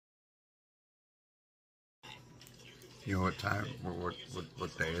You know what time, what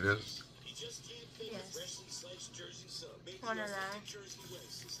day it is? Yes. Wanna know?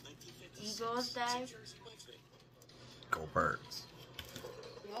 Eagles Day. Go Birds.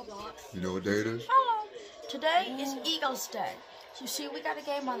 Roblox. You know what day it is? Hello. Today is Eagles Day. So you see, we got a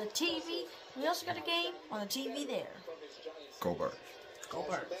game on the TV. We also got a game on the TV there. Go Birds. Go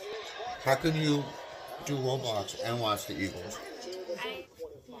Birds. How can you do Roblox and watch the Eagles?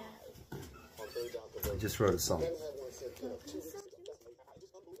 I just wrote a song.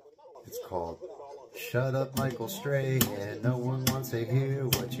 It's called Shut Up Michael Strahan, no one wants to hear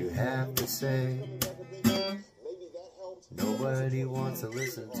what you have to say. Nobody wants to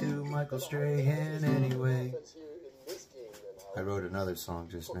listen to Michael Strahan anyway. I wrote another song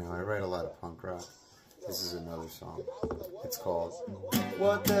just now. I write a lot of punk rock. This is another song. It's called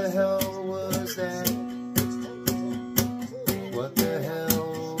What the Hell Was That? What the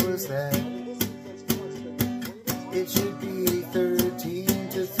hell was that? It should be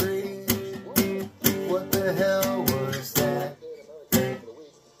 13-3. What the hell was that?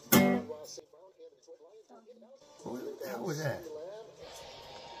 What the hell was that?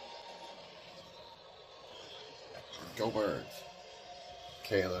 Go Birds.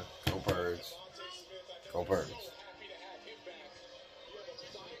 Kayla, go Birds. Go Birds.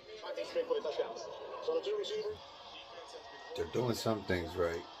 They're doing some things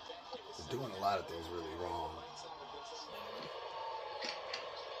right. They're doing a lot of things really wrong.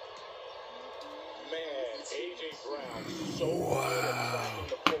 Man, A.J. Brown, so wow.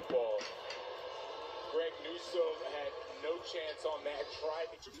 The football. Greg Newsome had no chance on that try.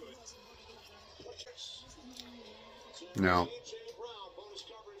 Now,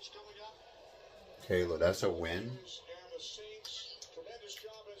 Kayla, that's a win.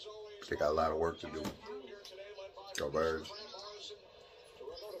 They got a lot of work to do. Go Birds.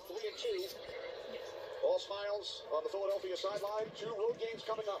 All smiles on the Philadelphia sideline. 2 road games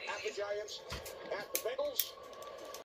coming up at the Giants, at the Bengals,